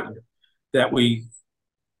important that we,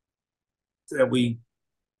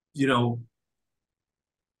 you know,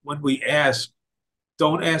 when we ask,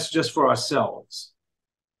 don't ask just for ourselves.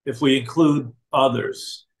 If we include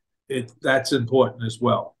others, that's important as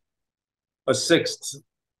well. A sixth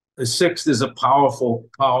is a powerful,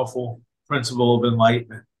 powerful principle of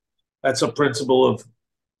enlightenment. That's a principle of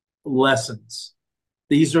lessons.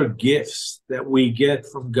 These are gifts that we get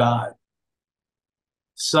from God.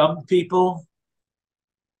 Some people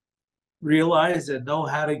realize and know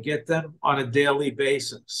how to get them on a daily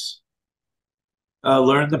basis.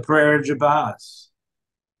 Learn the prayer of Jabaz,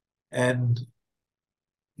 and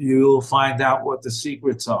you'll find out what the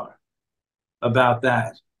secrets are about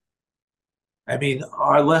that. I mean,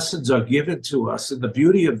 our lessons are given to us, and the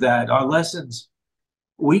beauty of that, our lessons,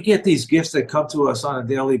 we get these gifts that come to us on a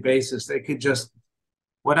daily basis. They could just,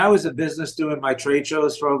 when I was in business doing my trade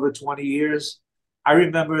shows for over 20 years, I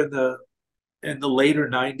remember in the later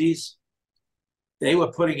 90s, they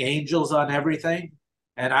were putting angels on everything.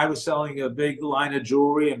 And I was selling a big line of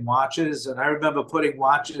jewelry and watches. And I remember putting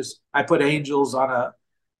watches, I put angels on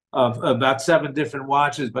about 7 different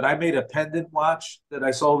watches, but I made a pendant watch that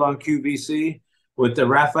I sold on QVC with the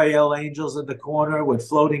Raphael angels in the corner with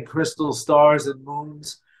floating crystal stars and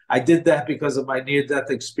moons. I did that because of my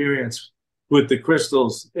near-death experience with the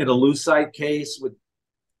crystals in a lucite case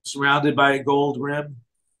surrounded by a gold rim.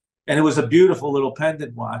 And it was a beautiful little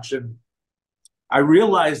pendant watch. And I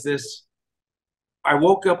realized this. I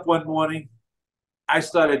woke up one morning, I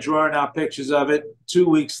started drawing out pictures of it. 2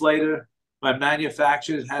 weeks later, my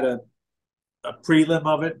manufacturer had a prelim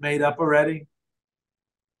of it made up already.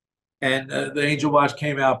 And the angel watch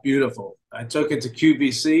came out beautiful. I took it to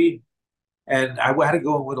QVC, and I had to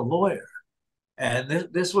go in with a lawyer. And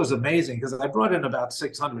this was amazing because I brought in about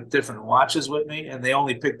 600 different watches with me, and they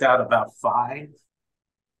only picked out about 5.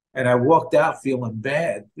 And I walked out feeling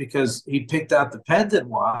bad because he picked out the pendant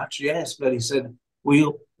watch, yes, but he said,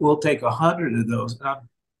 we'll take 100 of those. And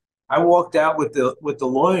I walked out with the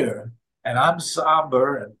lawyer, and I'm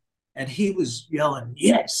somber, and he was yelling,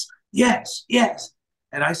 yes, yes, yes.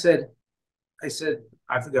 And I said,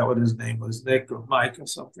 I forgot what his name was, Nick or Mike or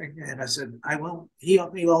something. And I said, he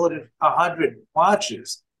only ordered 100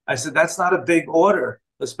 watches. I said, that's not a big order,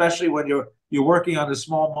 especially when you're working on a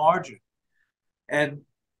small margin. And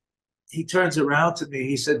he turns around to me.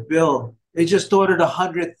 He said, Bill, they just ordered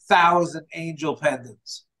 100,000 angel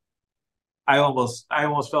pendants. I almost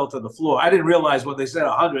fell to the floor. I didn't realize when they said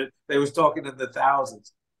 100, they was talking in the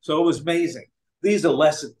thousands. So it was amazing. These are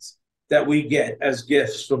lessons that we get as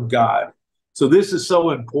gifts from God. So this is so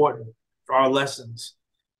important for our lessons.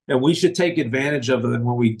 And we should take advantage of them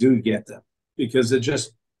when we do get them, because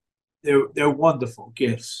they're wonderful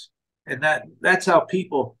gifts. And that's how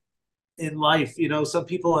people in life, some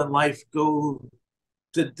people in life go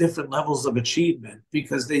to different levels of achievement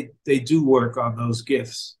because they do work on those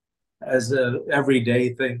gifts as an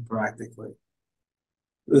everyday thing practically.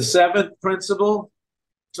 The 7th principle,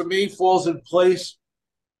 to me, falls in place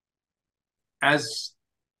as,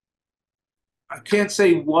 I can't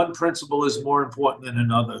say one principle is more important than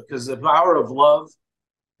another, because the power of love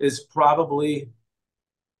is probably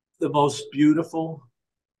the most beautiful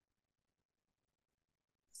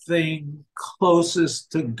thing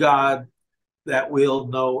closest to God that we'll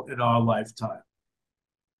know in our lifetime.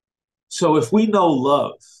 So if we know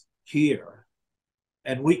love here,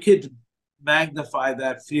 and we could magnify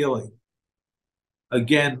that feeling,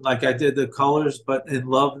 again, like I did the colors, but in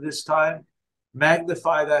love this time,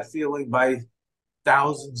 magnify that feeling by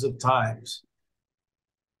thousands of times,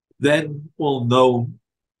 then we'll know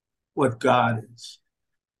what God is.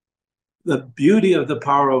 The beauty of the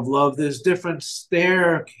power of love, there's different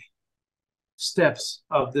steps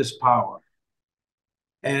of this power.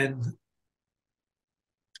 And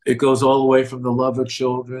it goes all the way from the love of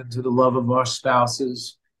children to the love of our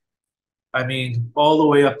spouses. I mean, all the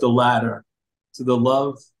way up the ladder to the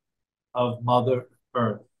love of Mother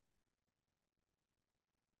Earth.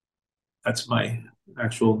 That's my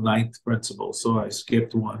actual 9th principle. So I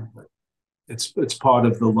skipped one, but it's part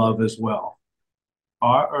of the love as well.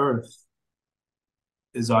 Our earth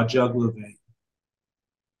is our jugular vein.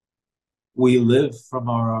 We live from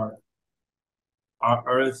our earth. Our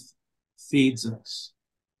earth feeds us.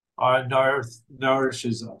 Our earth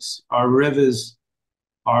nourishes us. Our rivers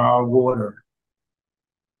are our water.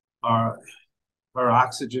 Our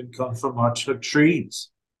oxygen comes from our trees.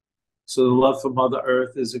 So the love for Mother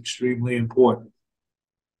Earth is extremely important.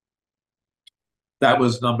 That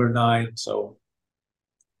was number 9, so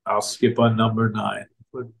I'll skip on number 9.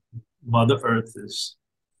 But Mother Earth is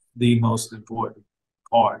the most important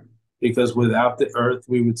part, because without the earth,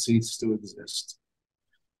 we would cease to exist.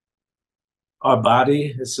 Our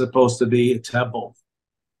body is supposed to be a temple.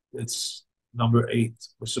 It's number 8.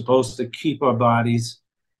 We're supposed to keep our bodies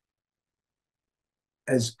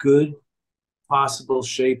as good possible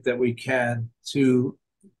shape that we can to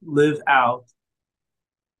live out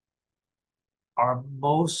our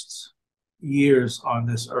most years on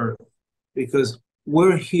this earth, because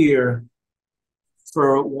we're here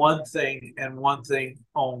for one thing and one thing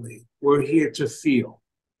only. We're here to feel.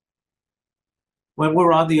 When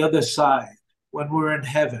we're on the other side, when we're in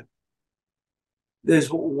heaven, there's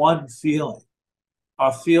one feeling,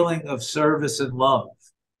 a feeling of service and love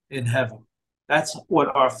in heaven. That's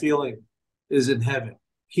what our feeling is in heaven.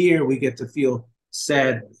 Here we get to feel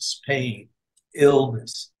sadness, pain,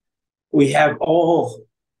 illness. We have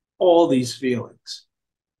all these feelings.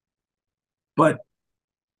 But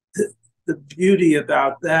the beauty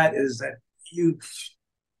about that is that you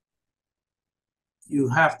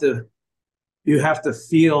have to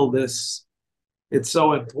feel this. It's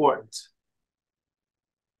so important.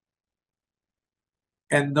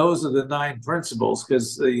 And those are the 9 principles,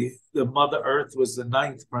 because the Mother Earth was the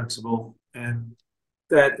 9th principle, and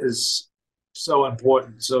that is so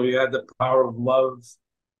important. So you had the power of love.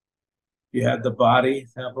 You had the body.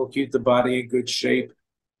 We'll keep the body in good shape.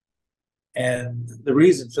 And the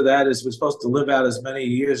reason for that is we're supposed to live out as many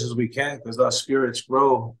years as we can, because our spirits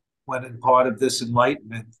grow when in part of this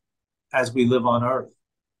enlightenment as we live on earth.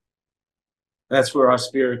 That's where our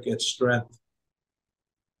spirit gets strength.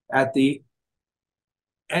 At the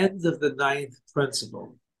end of the 9th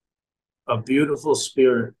principle, a beautiful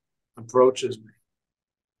spirit approaches me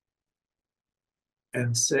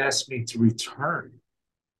and asks me to return.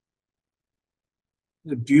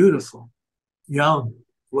 The beautiful, young,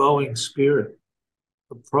 glowing spirit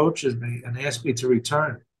approaches me and asks me to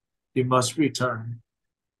return. You must return.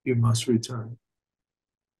 You must return.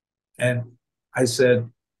 And I said,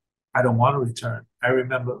 I don't want to return. I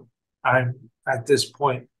remember I'm at this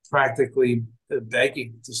point practically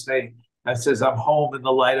begging to stay. I says, I'm home in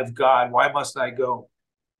the light of God. Why must I go?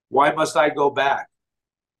 Why must I go back?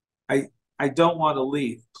 I don't want to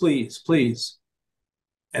leave. Please, please.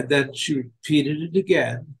 And then she repeated it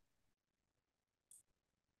again.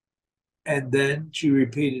 And then she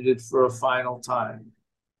repeated it for a final time.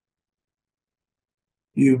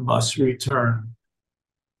 You must return.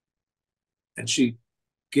 And she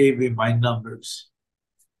gave me my numbers.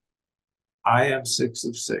 I am 6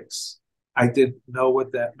 of 6. I didn't know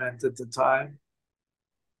what that meant at the time.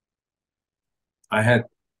 I had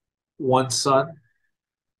 1 son.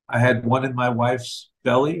 I had 1 in my wife's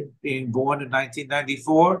belly, being born in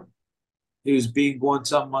 1994. He was being born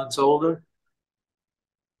some months older.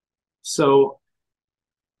 So,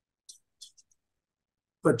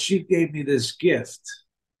 but she gave me this gift.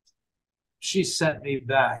 She sent me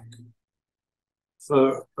back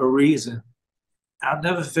for a reason. I'll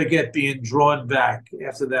never forget being drawn back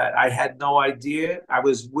after that. I had no idea. I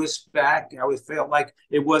was whisked back. I felt like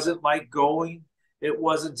it wasn't like going. It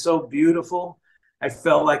wasn't so beautiful. I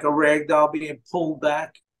felt like a rag doll being pulled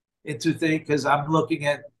back into things, because I'm looking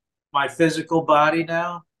at my physical body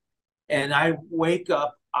now. And I wake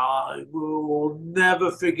up. I will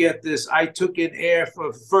never forget this. I took in air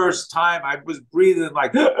for the first time. I was breathing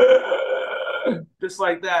like, just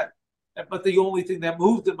like that. But the only thing that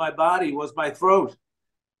moved in my body was my throat.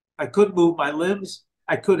 I couldn't move my limbs.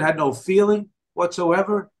 I had no feeling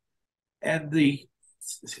whatsoever. And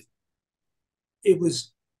it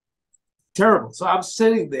was terrible. So I'm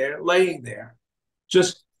sitting there, laying there,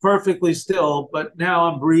 just perfectly still, but now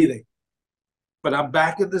I'm breathing. But I'm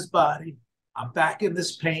back in this body. I'm back in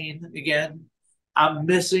this pain again. I'm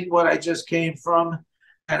missing what I just came from.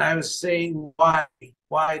 And I was saying, why?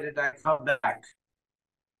 Why did I come back?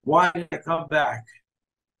 Why did I come back?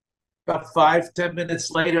 About 5-10 minutes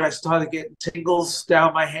later, I started getting tingles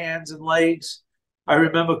down my hands and legs. I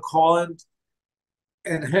remember calling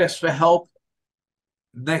and asked for help.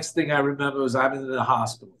 Next thing I remember was I'm in the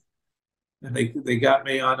hospital. And they got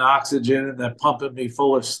me on oxygen, and they're pumping me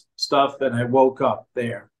full of stuff, and I woke up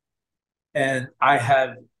there. And I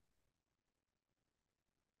had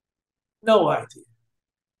no idea.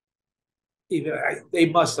 they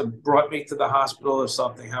must have brought me to the hospital or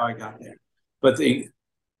something, how I got there. But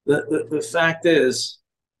the fact is,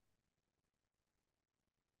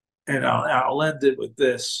 and I'll end it with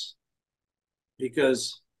this,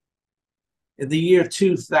 because in the year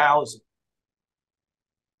 2000,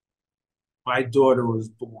 my daughter was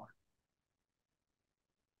born.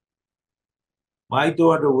 My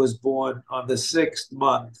daughter was born on the 6th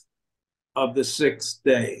month of the 6th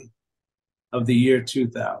day of the year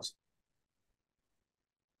 2000.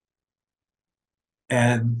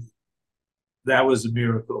 And that was a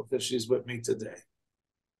miracle because she's with me today.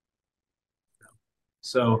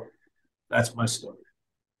 So that's my story.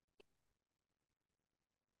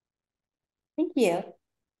 Thank you.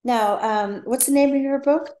 Now, what's the name of your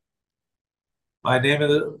book? The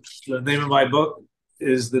name of my book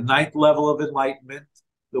is The Ninth Level of Enlightenment,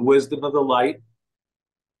 The Wisdom of the Light.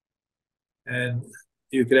 And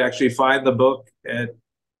you could actually find the book at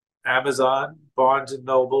Amazon, Barnes and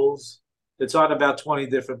Nobles. It's on about 20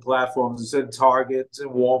 different platforms. It's in Target, it's in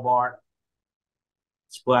Walmart.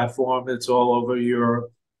 It's platform, it's all over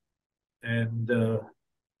Europe. And the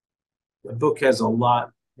book has a lot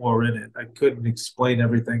more in it. I couldn't explain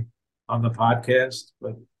everything on the podcast,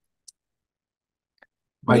 but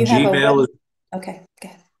my Gmail is okay.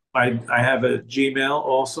 I have a Gmail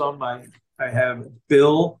also. I have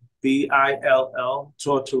Bill Bill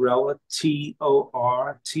Tortorella Tortorella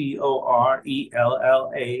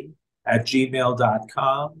at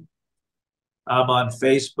gmail.com. I'm on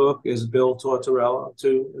Facebook as Bill Tortorella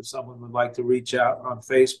too, if someone would like to reach out on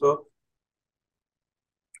Facebook.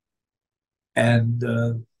 And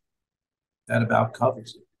that about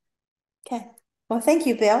covers it. Okay. Well, thank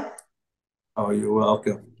you, Bill. Oh, you're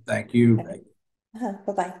welcome. Thank you. Okay.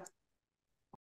 Bye-bye.